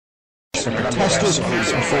the protesters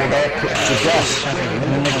before they're put to death.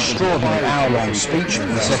 In an extraordinary hour-long speech,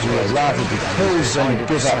 he said he would rather be killed than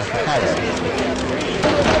give up power.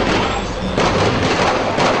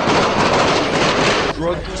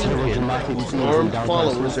 Drug kingpin whose armed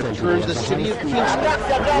followers have turned the city of Kingston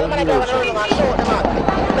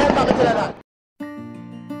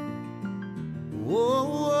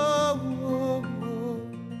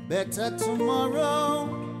better tomorrow,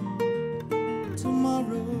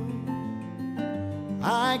 tomorrow.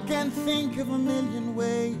 I can think of a million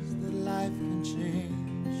ways that life can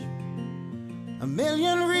change, a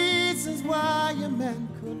million reasons why a man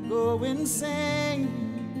could go insane.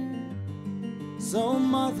 So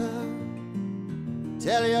mother,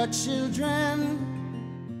 tell your children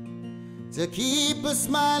to keep a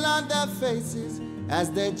smile on their faces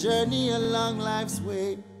as they journey along life's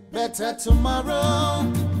way. Better tomorrow,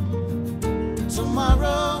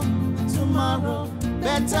 tomorrow, tomorrow.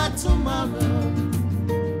 Better tomorrow,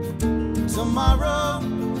 tomorrow,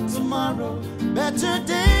 tomorrow. Better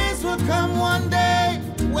days will come one day.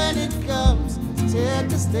 When it comes, it's here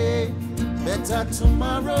to stay. Better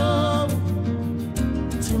tomorrow,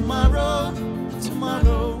 tomorrow,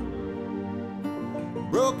 tomorrow.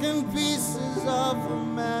 Broken pieces of a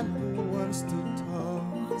man who wants to talk.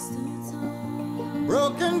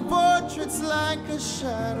 Broken portraits like a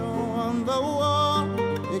shadow on the wall.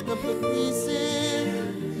 Pick up the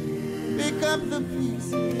pieces, pick up the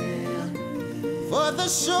pieces. For the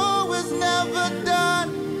show is never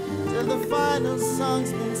done till the final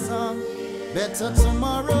song's been sung. Better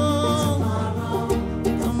tomorrow,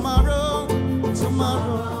 tomorrow,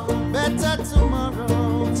 tomorrow. Better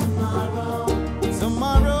tomorrow, tomorrow,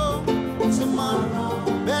 tomorrow,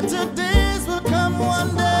 tomorrow. Better days will come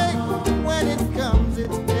one day. When it comes,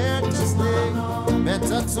 it's here to stay.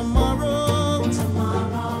 Better tomorrow,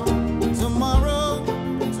 tomorrow, tomorrow,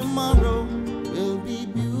 tomorrow will be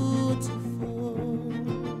beautiful.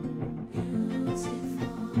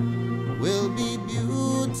 Will be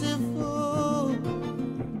beautiful.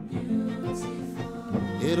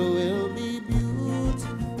 It will be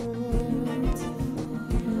beautiful.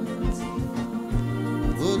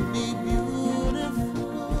 Will be beautiful.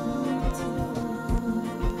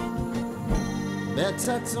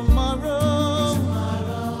 Better tomorrow,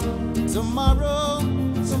 tomorrow,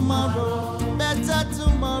 tomorrow. Better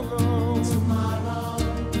tomorrow,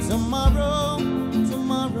 tomorrow,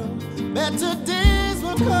 tomorrow. Better days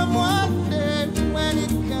will come one day. When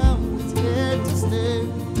it comes, it's here to stay.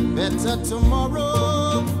 Better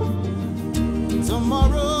tomorrow,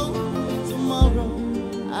 tomorrow, tomorrow.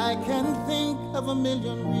 I can think of a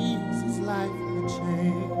million reasons life could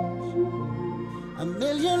change, a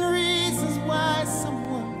million reasons why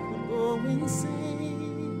someone could go insane.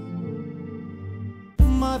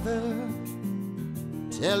 Mother,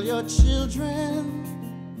 tell your children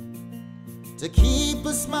to keep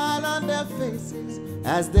a smile on their faces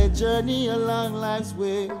as they journey along life's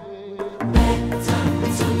way. Better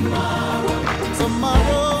tomorrow,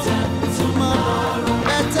 tomorrow.